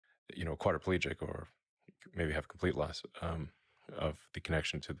quadriplegic or maybe have complete loss of the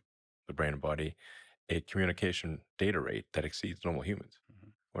connection to the brain and body, a communication data rate that exceeds normal humans.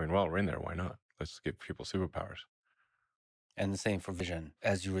 I mean, while we're in there, why not? Let's give people superpowers. And the same for vision.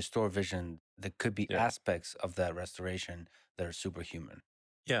 As you restore vision, there could be Yeah. aspects of that restoration that are superhuman.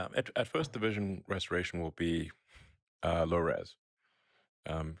 Yeah. At first, the vision restoration will be low res,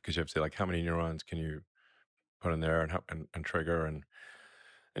 because you have to say, like, how many neurons can you put in there and trigger, and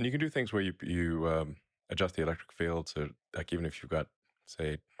you can do things where you adjust the electric field. So, like, even if you've got,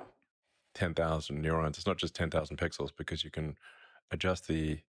 say, 10,000 neurons, it's not just 10,000 pixels, because you can adjust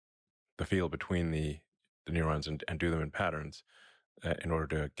the field between the neurons and do them in patterns, in order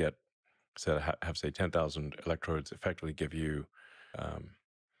to get, have say 10,000 electrodes effectively give you, um,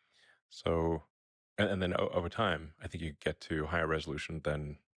 so, and then over time, I think you get to higher resolution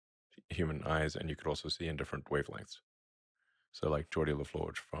than human eyes, and you could also see in different wavelengths. So, like Geordie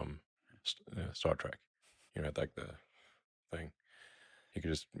LaForge from Star Trek, like the thing. You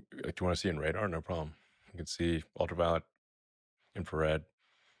could just, do you want to see in radar? No problem. You can see ultraviolet, infrared,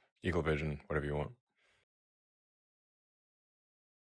 eagle vision, whatever you want.